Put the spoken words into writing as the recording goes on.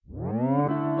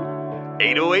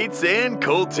808s and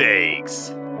Cold Takes.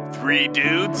 3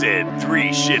 dudes and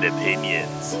 3 shit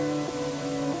opinions.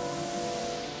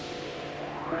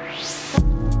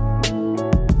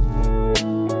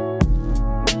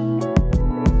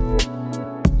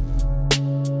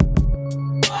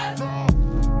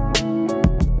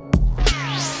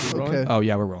 Okay. Oh,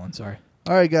 yeah, we're rolling. Sorry.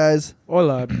 All right, guys.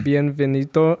 Hola,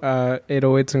 bienvenido a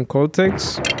 808s and Cold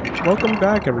Takes. Welcome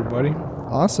back, everybody.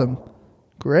 Awesome.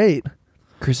 Great.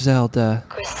 Griselda.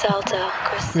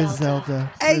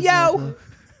 Griselda. Hey, yo.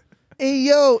 Hey,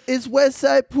 yo, it's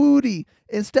Westside Pootie.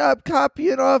 And stop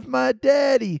copying off my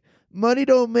daddy. Money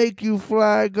don't make you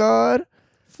fly, God.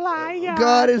 Fly,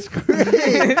 God is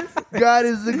great. God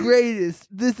is the greatest.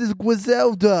 This is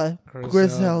Griselda.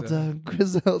 Griselda.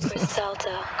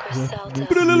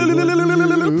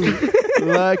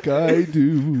 Like I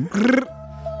do.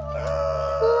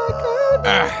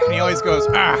 He always goes,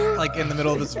 like in the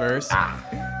middle of his verse.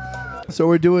 So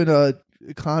we're doing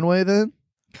Conway then?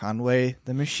 Conway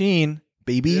the Machine,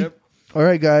 baby. Yep. All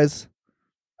right, guys.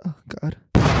 Oh, God.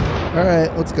 All right,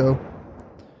 let's go.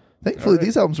 Thankfully,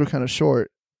 these albums were kind of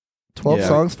short. 12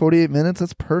 songs, 48 minutes.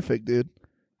 That's perfect, dude.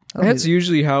 That's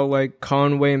usually how like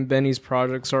Conway and Benny's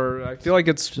projects are. I feel like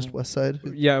it's just West Side.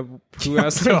 Yeah, who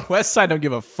has So West Side don't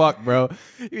give a fuck, bro.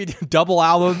 You do double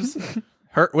albums.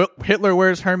 Hitler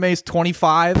Wears Hermes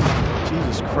 25.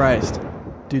 Jesus Christ.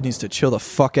 Dude needs to chill the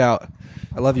fuck out.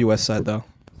 I love you, West Side, though.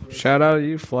 Shout out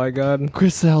you, Fly God.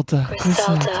 Griselda.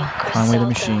 Conway the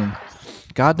Machine.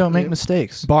 God don't make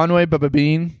mistakes. Bonway Baba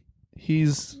Bean.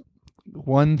 He's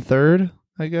 1/3,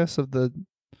 I guess, of the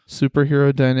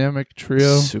superhero dynamic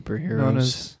trio Superheroes. known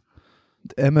as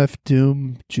the MF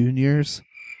Doom Juniors.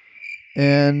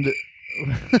 And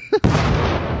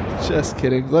just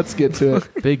kidding. Let's get to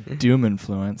it. Big Doom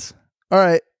influence. All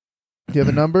right. Do you have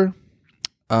a number?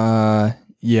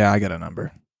 Yeah, I got a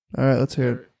number. All right, let's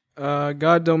hear it.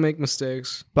 God don't make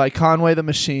mistakes. By Conway the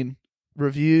Machine.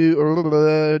 Review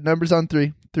or numbers on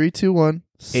 3. 3, 2, 1.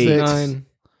 6. 9.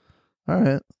 All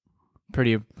right.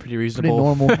 Pretty reasonable. Pretty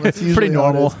normal. That's usually Pretty how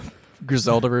it normal. is.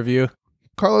 Griselda review.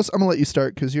 Carlos, I'm gonna let you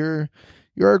start because you're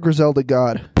our Griselda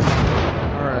god. All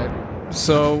right.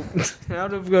 So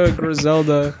out of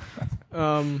Griselda,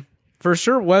 for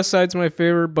sure West Side's my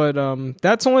favorite, but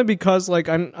that's only because like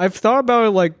I've thought about it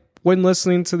like when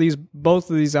listening to both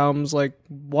of these albums, like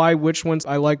which ones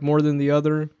I like more than the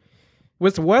other.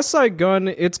 With West Side Gun,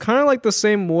 it's kind of like the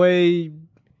same way,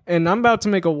 and I'm about to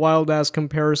make a wild ass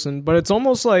comparison, but it's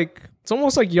almost like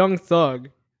Young Thug,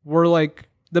 where like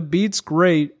the beat's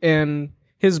great and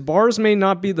his bars may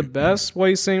not be the best what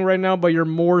he's saying right now, but you're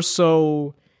more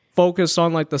so focused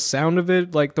on like the sound of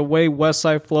it, like the way West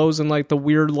Side flows and like the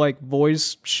weird like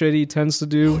voice shit he tends to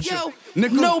do. Yo,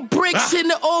 no bricks in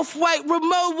the off-white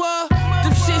Rimowa.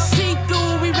 Them shit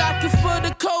see-through, we rockin' for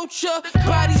the culture.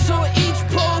 Bodies on each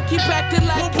pole, keep acting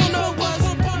like you know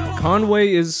us.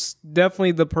 Conway is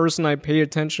definitely the person I pay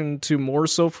attention to more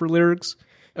so for lyrics.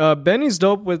 Benny's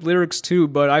dope with lyrics too,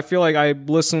 but I feel like I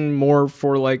listen more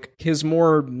for like his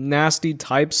more nasty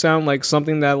type sound, like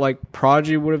something that like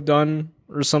Prodigy would have done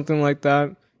or something like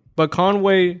that. But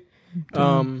Conway,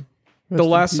 the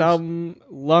last album,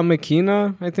 La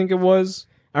Maquina, I think it was.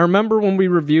 I remember when we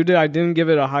reviewed it, I didn't give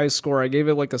it a high score. I gave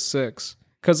it like a 6.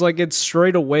 Because like it's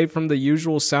straight away from the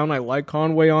usual sound I like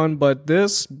Conway on, but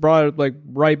this brought it like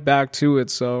right back to it.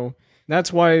 So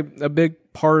that's why a big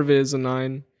part of it is a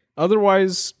 9.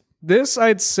 Otherwise, this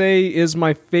I'd say is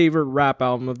my favorite rap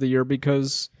album of the year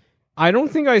because I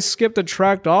don't think I skipped a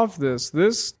track off this.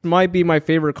 This might be my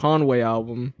favorite Conway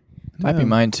album. Might be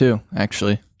mine too,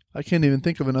 actually. I can't even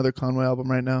think of another Conway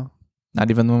album right now.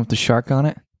 Not even the one with the shark on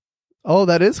it? Oh,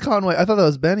 that is Conway. I thought that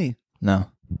was Benny. No.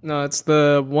 No, it's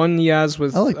the one he has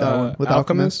with, I like that one. With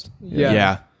Alchemist.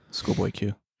 Yeah. Schoolboy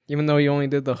Q. Even though he only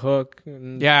did the hook.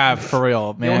 And Yeah, for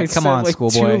real, he only man. Come said, on, like,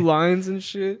 Schoolboy. 2 lines and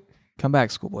shit. Come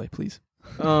back, Schoolboy, please.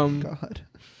 God.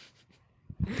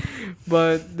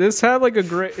 But this had like a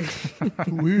great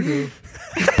Weirdo.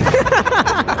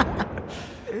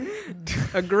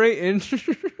 a great intro.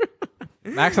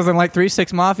 Max doesn't like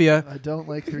 3-6 Mafia. I don't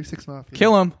like 3-6 Mafia.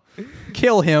 Kill him.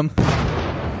 Kill him.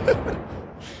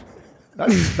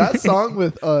 That song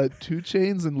with 2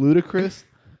 Chainz and Ludacris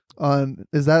on,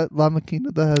 is that La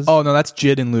Maquina that has Oh, no, that's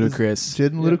Jid and Ludacris. Jid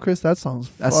and Ludacris? That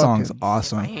song's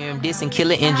awesome. Damn, dissing,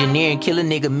 killer engineering, killer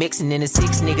nigga mixing in the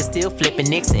 6 nigga still flipping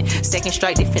Nixon. Second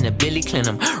strike, they finna Billy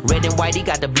Clinton. Red and white, he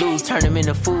got the blues, turn him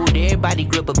into food. Everybody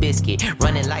grip a biscuit,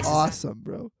 running like awesome,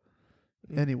 bro.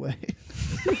 Anyway.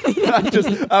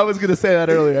 I was going to say that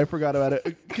earlier. I forgot about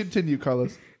it. Continue,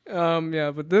 Carlos.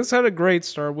 Yeah, but this had a great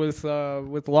start with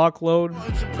Lockload.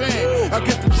 I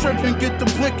get the trip and get the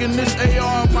blick in this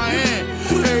AR in my hand.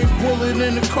 Every bullet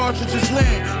in the cartridges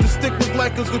land. The stick was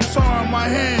like a guitar in my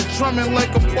hand, drumming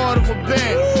like a part of a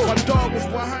band. My dog was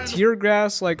behind. Tear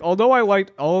Gas, like, although I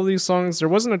liked all of these songs, there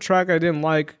wasn't a track I didn't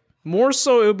like. More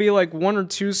so, it would be like one or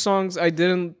two songs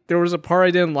there was a part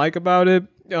I didn't like about it.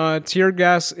 Tear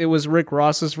Gas, it was Rick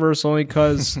Ross's verse only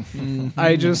because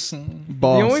I just...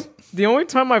 The only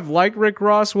time I've liked Rick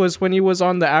Ross was when he was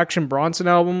on the Action Bronson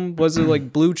album. Was it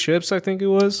like Blue Chips, I think it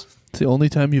was? It's the only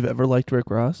time you've ever liked Rick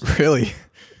Ross? Really?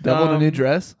 Devil in a New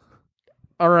Dress?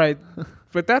 All right.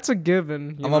 But that's a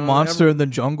given. I'm a monster in the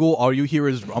jungle. All you hear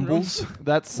is rumbles.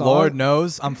 That song. Lord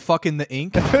knows. I'm fucking the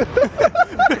ink.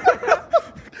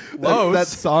 that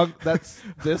song. That's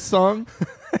this song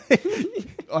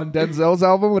on Denzel's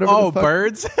album. Whatever. Oh,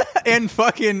 Birds and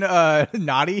fucking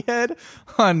Naughty Head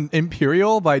on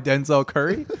Imperial by Denzel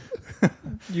Curry.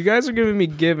 You guys are giving me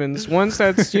givens. Once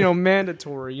that's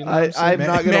mandatory. You know I'm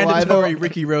not gonna lie though. Mandatory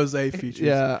Ricky Rose features.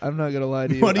 Yeah, I'm not gonna lie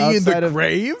to you. Money in the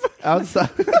grave. Outside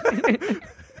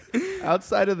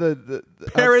of the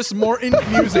Paris Morton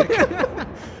music.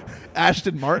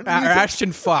 Ashton Martin.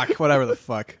 Ashton fuck, whatever the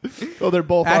fuck. Oh, they're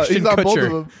both. Ashton He's on Kutcher. both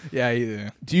of them.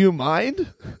 Yeah. Do you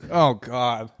mind? Oh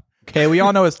God. Okay, we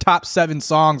all know his top 7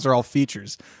 songs are all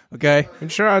features. Okay.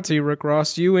 And shout out to you, Rick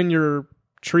Ross. You and your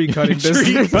tree cutting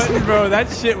business. Bro, that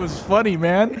shit was funny,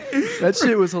 man. That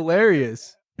shit was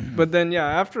hilarious. But then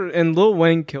and Lil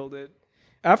Wayne killed it.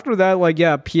 After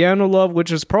that, Piano Love,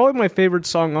 which is probably my favorite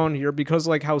song on here because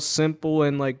like how simple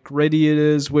and like gritty it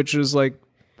is, which is like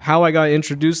how I got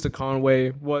introduced to Conway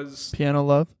was Piano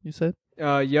Love, you said?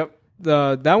 Yep.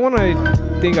 That one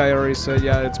I think I already said.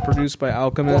 Yeah, it's produced by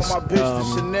Alchemist.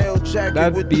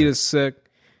 That beat is sick.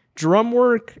 Drum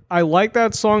work, I like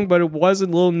that song, but it was a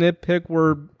little nitpick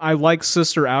where I like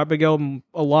Sister Abigail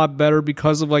a lot better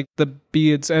because of like the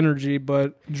beat's energy.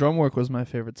 But Drum work was my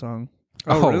favorite song.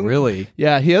 Oh, really?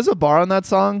 Yeah, he has a bar on that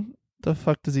song. The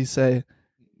fuck does he say?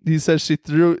 He says she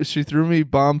threw me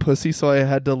bomb pussy, so I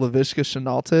had to Laviska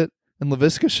Shenault it. And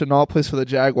Laviska Shenault plays for the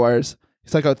Jaguars.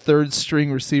 He's like a third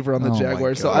string receiver on the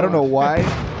Jaguars. So I don't know why.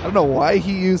 I don't know why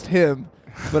he used him,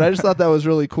 but I just thought that was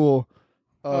really cool.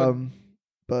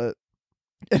 But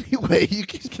anyway, you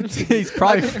can continue. He's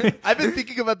probably. I've been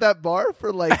thinking about that bar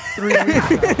for like 3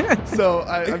 weeks now. So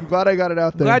I'm glad I got it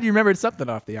out there. Glad you remembered something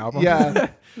off the album.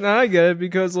 Yeah. No, I get it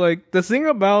because like the thing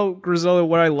about Griselda,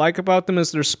 what I like about them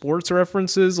is their sports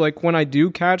references. Like when I do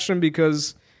catch them,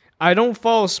 because I don't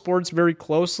follow sports very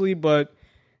closely, but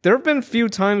there have been a few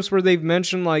times where they've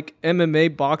mentioned like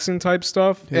MMA boxing type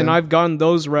stuff, and I've gotten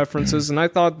those references, and I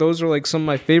thought those are like some of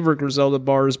my favorite Griselda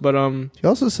bars. But he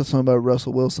also said something about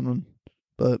Russell Wilson,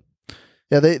 but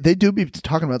yeah, they do be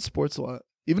talking about sports a lot.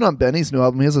 Even on Benny's new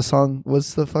album, he has a song.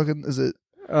 What's the fucking? Is it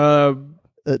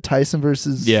Tyson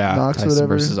versus Knox Tyson or whatever?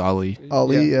 versus Ali.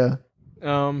 Ali, yeah.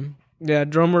 Yeah,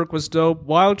 drum work was dope.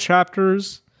 Wild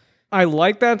Chapters. I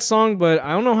like that song, but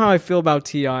I don't know how I feel about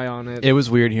T.I. on it. It was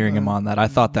weird hearing him on that. I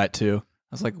thought that too.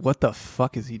 I was like, what the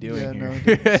fuck is he doing here?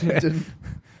 No, did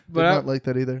not like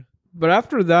that either. But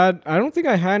after that, I don't think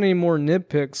I had any more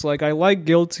nitpicks. Like, I like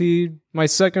Guilty. My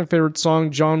second favorite song,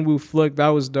 John Woo Flick. That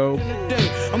was dope.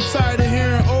 I'm tired of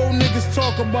hearing old niggas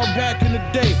talk about back in the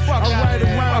day. I ride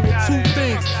around with 2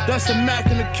 things. That's a Mac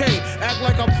and a K. Act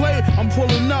like I play. I'm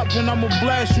pulling up and I'ma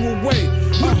blast you away.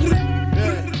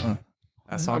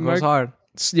 That song goes hard.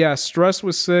 Yeah, Stress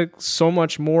was sick. So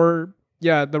much more.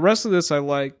 Yeah, the rest of this I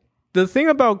like. The thing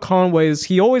about Conway is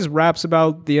he always raps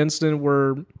about the incident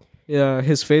where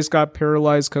his face got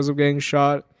paralyzed because of getting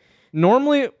shot.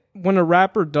 Normally, when a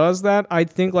rapper does that, I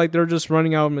think like they're just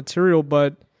running out of material.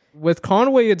 But with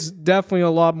Conway, it's definitely a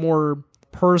lot more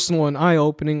personal and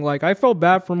eye-opening. Like, I felt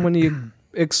bad for him when he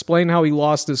explained how he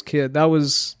lost his kid. That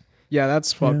was,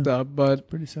 that's fucked up. But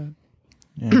Pretty sad.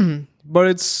 Yeah.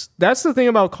 But that's the thing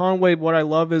about Conway. What I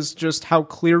love is just how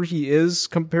clear he is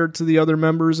compared to the other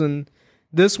members, and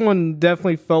this one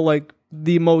definitely felt like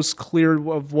the most clear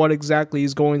of what exactly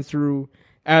he's going through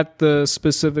at the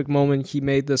specific moment he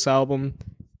made this album.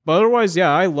 But otherwise,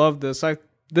 I love this.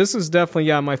 This is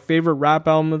definitely my favorite rap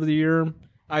album of the year.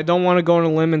 I don't want to go on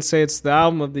a limb and say it's the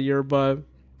album of the year, but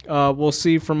we'll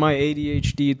see from my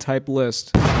ADHD type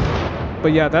list.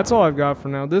 But that's all I've got for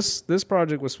now. This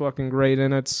project was fucking great,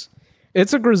 and it's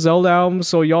a Griselda album,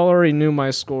 so y'all already knew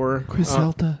my score.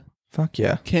 Griselda. Fuck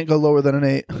yeah. Can't go lower than an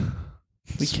 8.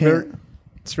 We can't.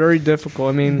 It's very difficult.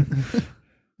 I mean,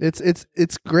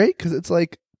 it's great because it's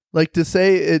like to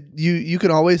say it. You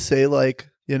can always say like,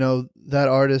 that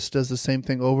artist does the same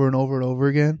thing over and over and over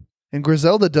again, And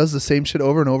Griselda does the same shit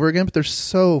over and over again, but they're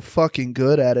so fucking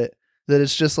good at it that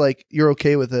it's just like you're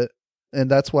okay with it. And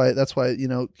that's why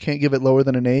can't give it lower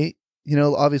than an 8.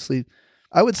 Obviously,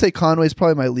 I would say Conway's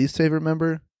probably my least favorite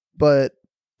member, but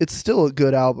it's still a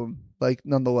good album, like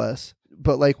nonetheless.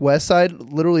 But like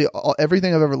Westside, literally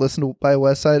everything I've ever listened to by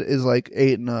Westside is like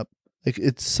 8 and up. Like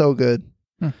it's so good.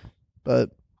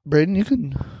 But Braden, you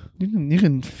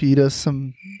can feed us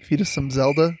some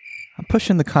Zelda, I'm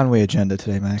pushing the Conway agenda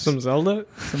today, Max. Some Zelda?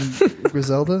 some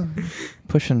Griselda.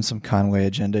 Pushing some Conway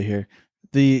agenda here.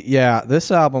 This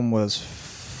album was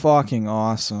fucking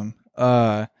awesome.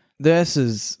 This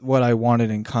is what I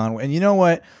wanted in Conway. And you know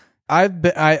what?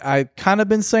 I kind of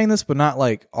been saying this, but not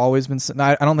like always been.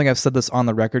 I don't think I've said this on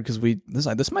the record because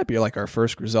this might be like our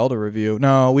first Griselda review.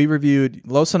 No,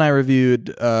 Los and I reviewed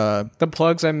The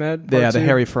Plugs I Met. the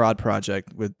Harry Fraud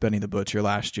Project with Benny the Butcher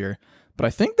last year. But I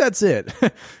think that's it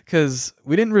because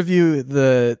we didn't review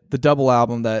the double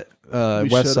album that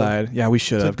West Side. Yeah, we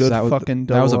should have. Good that fucking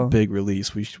that was a double. big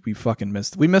release. We fucking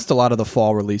missed. We missed a lot of the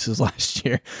fall releases last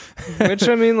year. Which,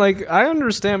 I mean, like, I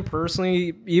understand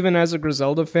personally, even as a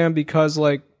Griselda fan, because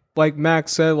like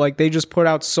Max said, like, they just put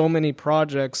out so many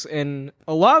projects, and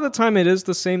a lot of the time it is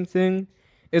the same thing.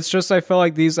 It's just I felt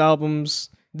like these albums,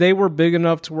 they were big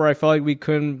enough to where I felt like we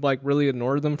couldn't like really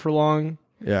ignore them for long.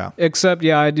 Yeah. Except,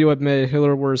 yeah, I do admit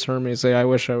Hitler Wears Hermes. I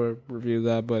wish I would review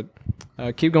that, but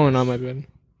keep going on, my bad.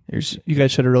 You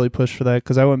guys should have really pushed for that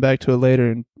because I went back to it later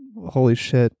and holy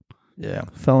shit, Yeah.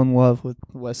 fell in love with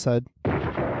West Side.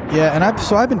 Yeah, and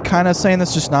I've been kind of saying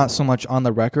this, just not so much on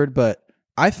the record, but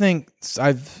I think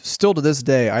still to this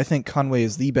day, I think Conway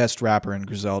is the best rapper in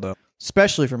Griselda,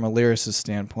 especially from a lyricist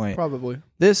standpoint. Probably.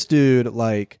 This dude,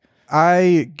 like,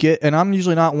 and I'm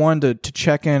usually not one to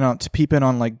check in on, to peep in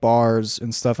on like bars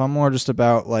and stuff. I'm more just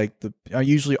about like I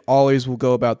usually always will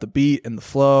go about the beat and the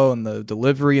flow and the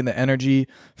delivery and the energy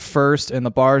first, and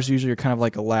the bars usually are kind of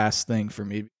like a last thing for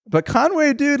me. But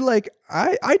Conway, dude, like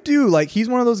I do, like, he's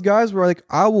one of those guys where like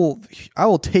I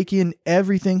will take in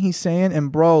everything he's saying.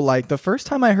 And bro, like the first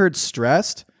time I heard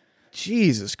Stressed,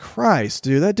 Jesus Christ,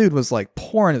 dude, that dude was like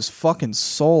pouring his fucking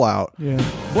soul out. Yeah.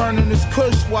 Burning this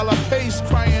kush while I pace,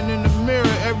 crying in the mirror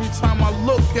every time I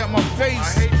look at my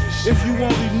face. If you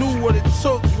only knew what it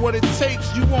took, what it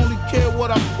takes, you only care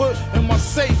what I put in my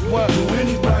safe. What? Do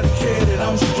anybody care that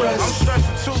I'm stressed? I'm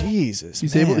stressed too. Jesus,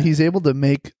 He's able to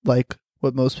make like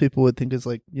what most people would think is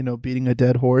like, beating a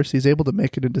dead horse. He's able to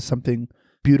make it into something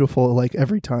beautiful like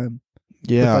every time.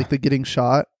 yeah, With, like the getting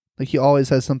shot. Like he always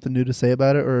has something new to say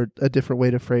about it, or a different way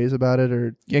to phrase about it,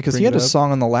 or yeah, because he bring had it a up.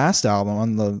 song on the last album,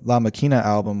 on the La Maquina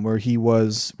album, where it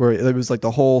was like the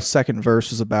whole second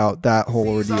verse was about that whole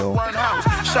ordeal.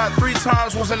 Shot 3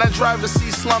 times, was in that driver's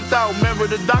seat, slumped out. Remember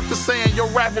the doctor saying your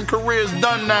rapping career is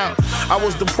done now. I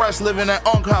was depressed, living at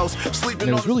Unk House, sleeping And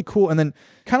it was on really cool. And then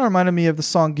kind of reminded me of the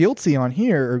song Guilty on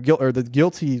here, or the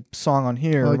Guilty song on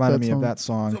here I like reminded that me of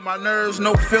song. that song. my nerves,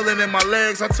 no feeling in my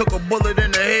legs. I took a bullet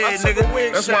in the head,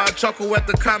 nigga. That's why I chuckle at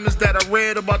the comments that I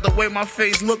read about the way my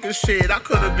face look and shit. I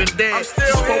could have been dead. Just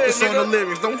focus on the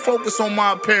lyrics, don't focus on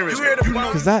my appearance. You know,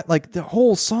 Because that, like, the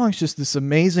whole song's just this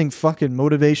amazing fucking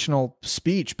motivational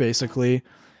speech, basically,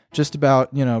 just about,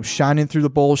 shining through the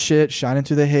bullshit, shining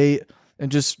through the hate,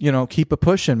 and just, keep a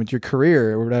pushing with your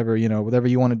career or whatever, whatever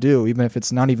you want to do, even if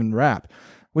it's not even rap,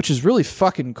 which is really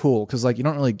fucking cool because, like, you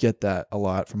don't really get that a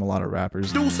lot from a lot of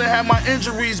rappers. Deuce and had my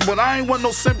injuries, but I ain't want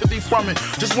no sympathy from it.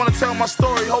 Just want to tell my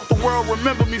story, hope the world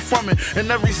remember me from it. And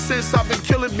ever since I've been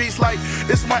killing beats like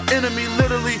it's my enemy,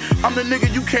 literally. I'm the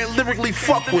nigga you can't lyrically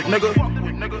fuck with,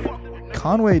 nigga.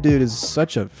 Conway, dude, is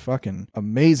such a fucking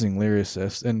amazing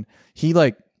lyricist, and he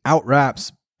like out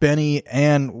raps Benny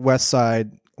and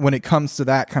Westside when it comes to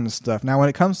that kind of stuff. Now, when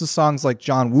it comes to songs like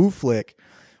John Woo Flick,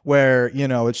 where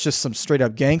it's just some straight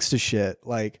up gangsta shit,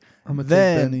 like I'm gonna take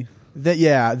then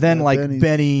Benny. then like Benny.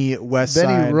 Benny Westside.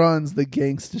 Benny runs the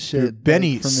gangsta shit. Dude,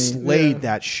 Benny like, for me. slayed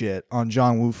that shit on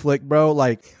John Woo Flick, bro.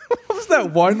 Like, what was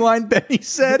that one line Benny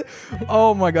said?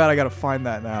 Oh my god, I gotta find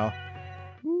that now.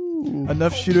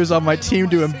 Enough shooters on my team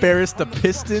to embarrass the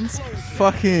Pistons.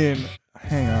 Fucking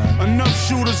hang on. Enough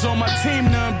shooters on my team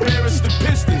to embarrass the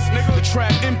Pistons. Nigga, the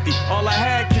trap empty. All I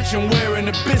had, kitchenware and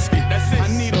a biscuit. That's it.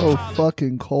 I need So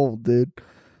fucking cold, dude.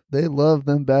 They love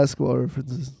them basketball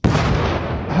references.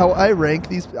 How I rank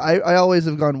these, I always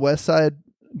have gone West Side,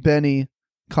 Benny,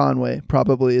 Conway,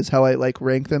 probably is how I like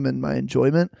rank them in my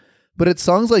enjoyment. But it's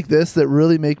songs like this that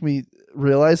really make me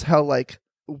realize how like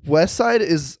West Side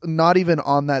is not even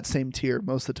on that same tier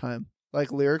most of the time.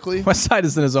 like lyrically. West Side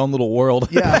is in his own little world.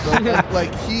 Yeah,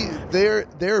 but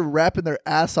they're rapping their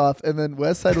ass off, and then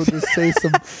West Side will just say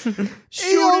some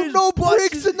Shoot no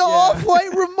bricks in the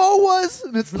off-white Ramoas,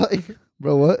 and it's like,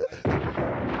 bro, what?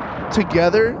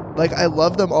 Together, like I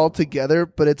love them all together,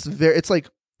 but it's like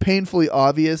painfully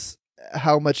obvious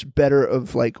how much better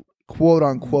of like quote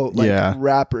unquote like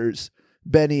rappers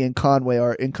Benny and Conway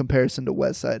are in comparison to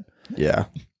West Side. Yeah.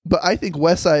 But I think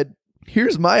West Side.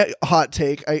 Here's my hot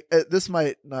take. This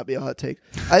might not be a hot take.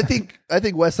 I think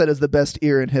West Side has the best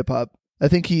ear in hip hop. I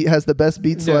think he has the best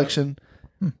beat selection.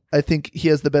 I think he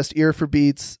has the best ear for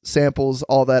beats, samples,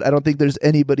 all that. I don't think there's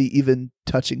anybody even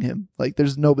touching him. Like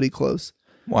there's nobody close.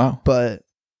 Wow. But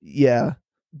yeah,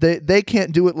 they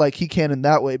can't do it like he can in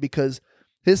that way because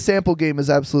his sample game is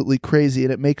absolutely crazy,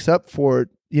 and it makes up for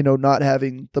not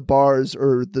having the bars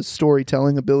or the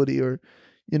storytelling ability or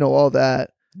all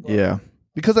that. Yeah.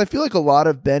 Because I feel like a lot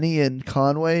of Benny and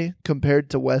Conway, compared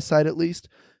to West Side at least,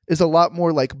 is a lot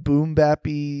more like boom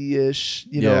bappy-ish,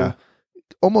 know,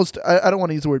 almost, I don't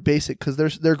want to use the word basic because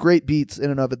they're great beats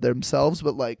in and of it themselves,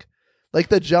 but like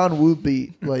the John Woo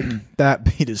beat, like that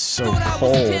beat is so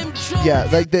cold. Yeah,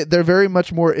 like they're very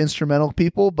much more instrumental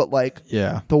people, but like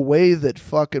the way that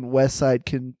fucking West Side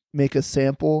can make a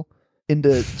sample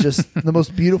into just the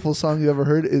most beautiful song you ever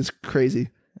heard is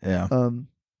crazy. Yeah.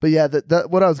 But yeah,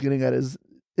 that what I was getting at is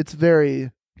it's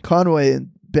very Conway and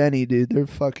Benny, dude. They're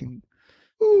fucking.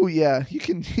 Ooh, yeah. You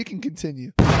can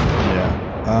continue.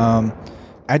 Yeah.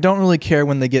 I don't really care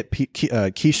when they get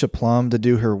Keisha Plum to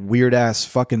do her weird ass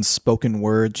fucking spoken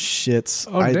word shits.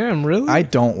 Oh damn, really? I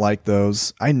don't like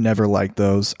those. I never liked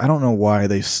those. I don't know why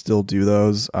they still do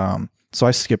those. So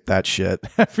I skip that shit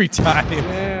every time.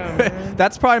 Damn,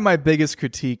 That's probably my biggest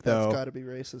critique, though. That's got to be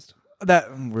racist. That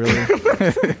really.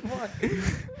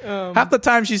 Half the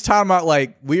time she's talking about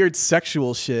like weird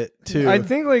sexual shit too. I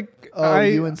think like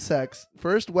you and sex.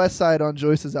 First West Side on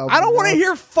Joyce's album. I don't want to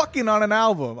hear fucking on an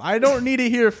album. I don't need to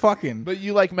hear fucking. But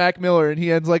you like Mac Miller, and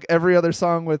he ends like every other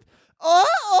song with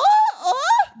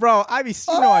Bro, I'd be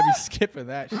skipping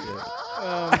that shit.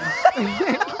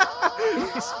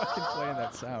 He's fucking playing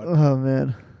that sound. Oh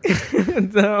man.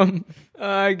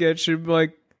 I get you. But,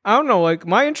 like, I don't know. Like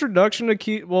my introduction to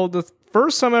the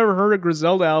first time I ever heard a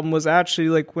Griselda album was actually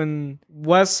like when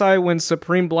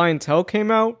Supreme Blientele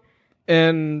came out,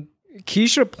 and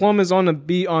Keisha Plum is on a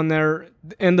beat on there,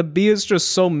 and the beat is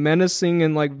just so menacing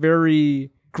and like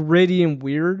very gritty and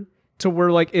weird to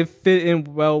where like it fit in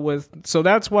well with. So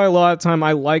that's why a lot of time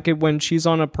I like it when she's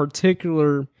on a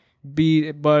particular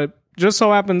beat, but just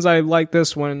so happens I like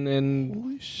this one, and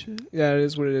Holy shit. yeah, it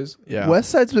is what it is. Yeah. West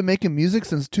Side's been making music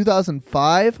since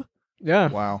 2005. Yeah.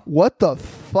 Wow. What the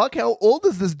fuck? How old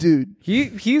is this dude?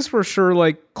 He's for sure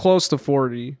like close to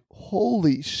 40.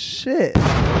 Holy shit.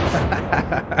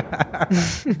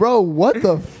 Bro, what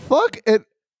the fuck?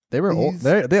 They were old. He's-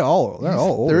 They're all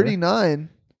older. 39.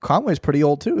 Conway's pretty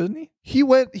old too, isn't he? He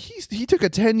took a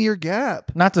 10-year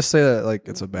gap. Not to say that like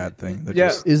it's a bad thing. They're Yeah.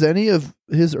 just- Is any of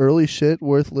his early shit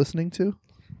worth listening to?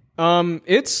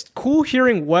 It's cool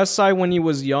hearing West Side when he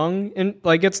was young, and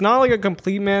like it's not like a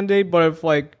complete mandate, but if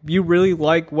like you really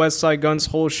like West Side Gun's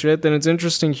whole shit, then it's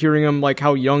interesting hearing him like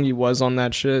how young he was on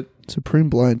that shit.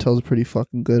 Supreme Blientele's a pretty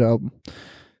fucking good album.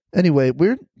 Anyway,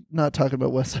 we're not talking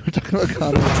about West Side. We're talking about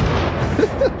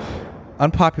Conway.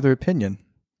 Unpopular opinion.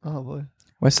 Oh boy.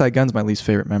 West Side Gun's my least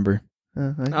favorite member.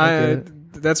 I get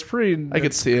it. That's pretty. I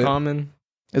could see it. Common.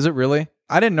 Is it really?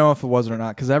 I didn't know if it was or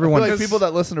not because I feel everyone, like people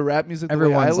that listen to rap music, the way I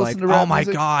everyone's listen like, to rap "Oh my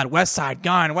music, god, West Side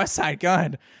Gun, West Side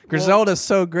Gun, Griselda's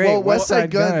so great." Well, West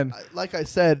Side Gun, like I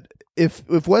said, if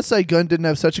West Side Gun didn't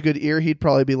have such a good ear, he'd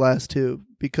probably be last too.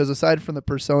 Because aside from the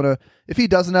persona, if he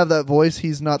doesn't have that voice,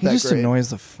 he's not He that just great.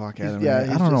 annoys the fuck out of me. Yeah, I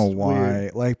he's don't know just why.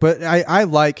 weird. Like, but I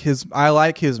like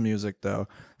his music though,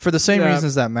 for the same Yeah.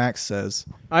 reasons that Max says.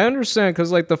 I understand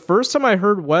because like the first time I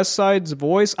heard West Side's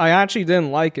voice, I actually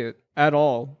didn't like it at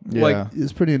all. Yeah. Like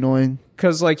It's pretty annoying.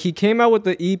 because like he came out with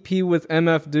the EP with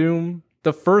MF Doom.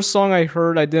 The first song I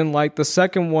heard, I didn't like. The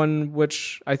second one,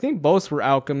 which I think both were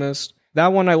Alchemist,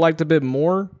 that one I liked a bit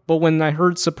more. But when I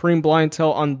heard Supreme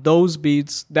Blientele on those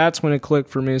beats, that's when it clicked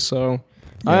for me. So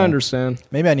I Yeah. understand.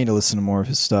 Maybe I need to listen to more of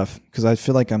his stuff because I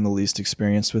feel like I'm the least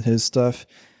experienced with his stuff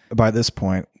by this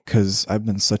point because I've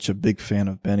been such a big fan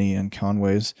of Benny and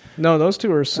Conway's. No, those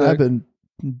two are sick. I've been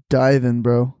diving,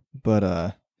 bro.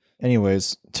 But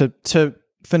anyways, to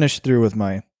finish through with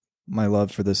my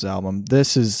love for this album,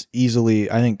 this is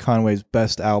easily, I think, Conway's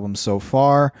best album so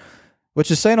far, which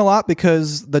is saying a lot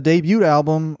because the debut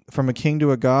album, From a King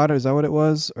to a God, is that what it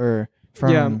was? Or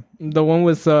from Yeah, the one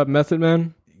with Method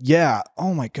Man. Yeah.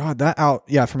 Oh my God.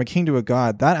 From a King to a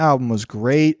God. That album was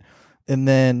great. And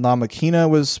then La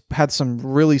Maquina had some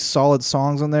really solid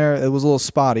songs on there. It was a little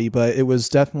spotty, but it was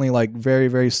definitely like very,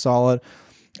 very solid.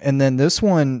 And then this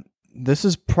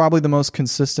is probably the most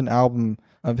consistent album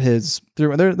of his.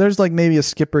 There's like maybe a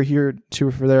skipper here,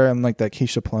 two for there, and like that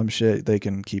Keisha Plum shit. They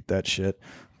can keep that shit.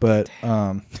 But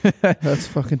That's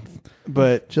fucking.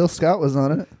 But Jill Scott was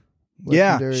on it.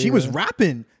 yeah, Legendary, she was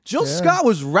rapping. Jill Scott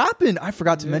was rapping. I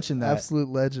forgot to mention that. Absolute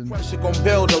legend. Pressure gon'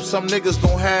 build up. Some niggas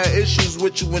gon' have issues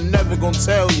with you and never gon'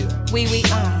 tell you. We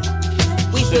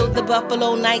filled the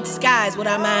buffalo night skies with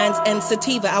our minds and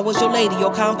sativa. I was your lady,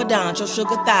 your confidant, your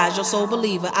sugar thighs, your soul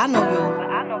believer. I know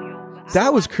you.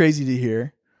 That was crazy to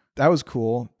hear. That was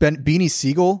cool. Beanie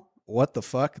Siegel. What the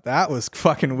fuck? That was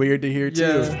fucking weird to hear too.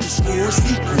 Yeah. The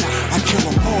score's equal. I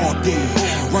kill them all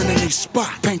dead. Running a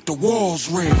spot, paint the walls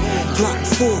red. Glock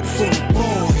 4 for the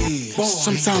ball head.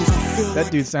 Sometimes I feel That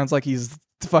dude sounds like he's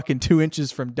fucking 2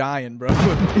 inches from dying, bro.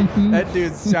 That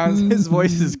dude sounds, his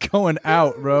voice is going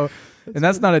out, bro. And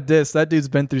that's not a diss. That dude's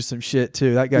been through some shit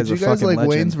too. That guy's Did you a guys fucking like legend.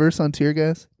 Wayne's verse on Tear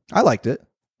Gas? I liked it.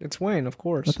 It's Wayne, of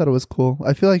course. I thought it was cool.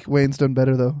 I feel like Wayne's done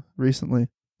better though recently.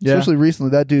 Yeah. Especially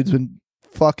recently. That dude's been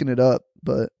fucking it up.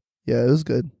 But yeah, it was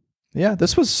good. Yeah,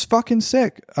 this was fucking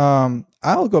sick.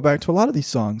 I'll go back to a lot of these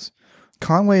songs.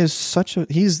 Conway is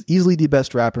he's easily the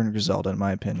best rapper in Griselda in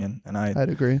my opinion. And I'd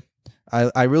agree.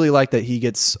 I really like that he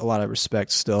gets a lot of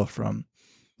respect still from,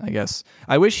 I guess.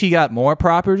 I wish he got more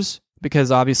propers because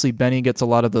obviously Benny gets a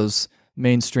lot of those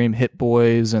mainstream Hit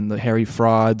Boys and the Harry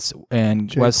Frauds, and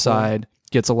J. West Cole. Side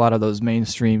gets a lot of those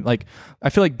mainstream. Like I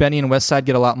feel like Benny and West Side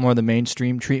get a lot more of the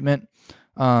mainstream treatment.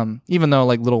 Even though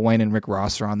like Lil Wayne and Rick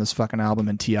Ross are on this fucking album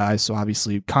and T.I., so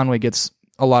obviously Conway gets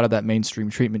a lot of that mainstream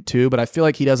treatment too, but I feel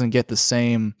like he doesn't get the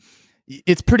same.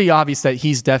 It's pretty obvious that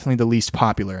he's definitely the least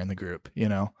popular in the group, you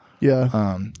know? Yeah.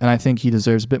 And I think he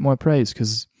deserves a bit more praise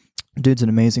because dude's an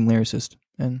amazing lyricist.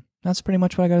 And that's pretty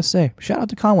much what I got to say. Shout out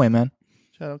to Conway, man.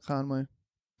 Shout out Conway.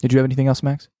 Did you have anything else,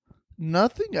 Max?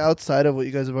 Nothing outside of what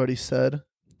you guys have already said.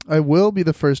 I will be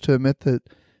the first to admit that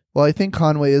while I think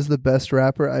Conway is the best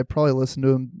rapper, I probably listen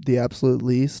to him the absolute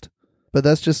least. But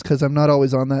that's just because I'm not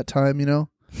always on that time, you know?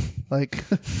 Like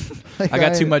I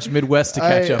got too much Midwest to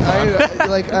catch up on.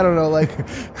 Like, I don't know. Like,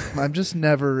 I'm just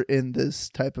never in this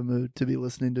type of mood to be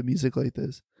listening to music like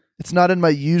this. It's not in my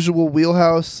usual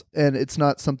wheelhouse, and it's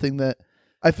not something that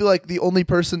I feel like the only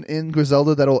person in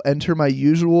Griselda that'll enter my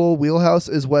usual wheelhouse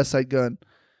is West Side Gun.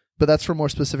 But that's for more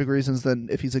specific reasons than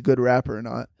if he's a good rapper or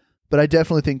not. But I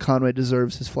definitely think Conway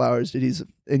deserves his flowers. Dude, he's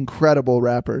an incredible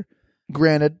rapper.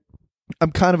 Granted,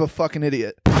 I'm kind of a fucking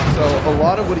idiot. So a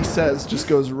lot of what he says just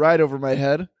goes right over my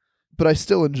head, but I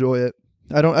still enjoy it.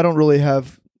 I don't really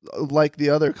have like the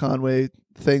other Conway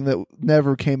thing that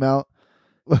never came out.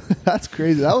 That's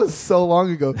crazy. That was so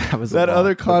long ago. That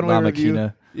other Conway review.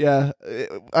 Makina. Yeah,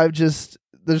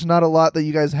 there's not a lot that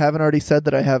you guys haven't already said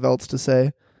that I have else to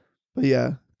say. But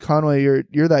yeah, Conway,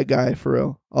 you're that guy for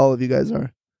real. All of you guys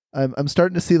are. I'm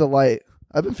starting to see the light.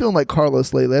 I've been feeling like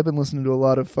Carlos lately. I've been listening to a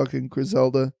lot of fucking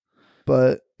Griselda.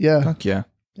 But yeah. Fuck yeah.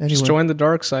 Anyway, Just join the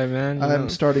dark side, man. you I'm know.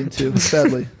 starting to,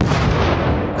 sadly.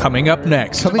 Coming up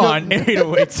next Coming up on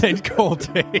 808s and Cold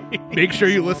Take. Make sure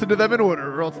you listen to them in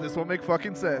order, or else this won't make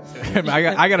fucking sense.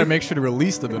 I got to make sure to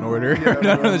release them in order.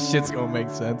 None of this shit's going to make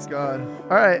sense. God.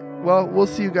 All right. Well, we'll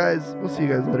see you guys. We'll see you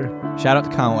guys later. Shout out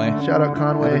to Conway. Shout out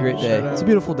Conway. Have a great day. It's a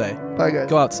beautiful day. Bye, guys.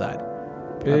 Go outside.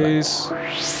 Peace.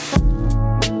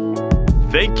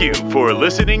 Thank you for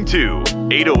listening to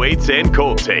 808s and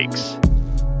Cold Takes.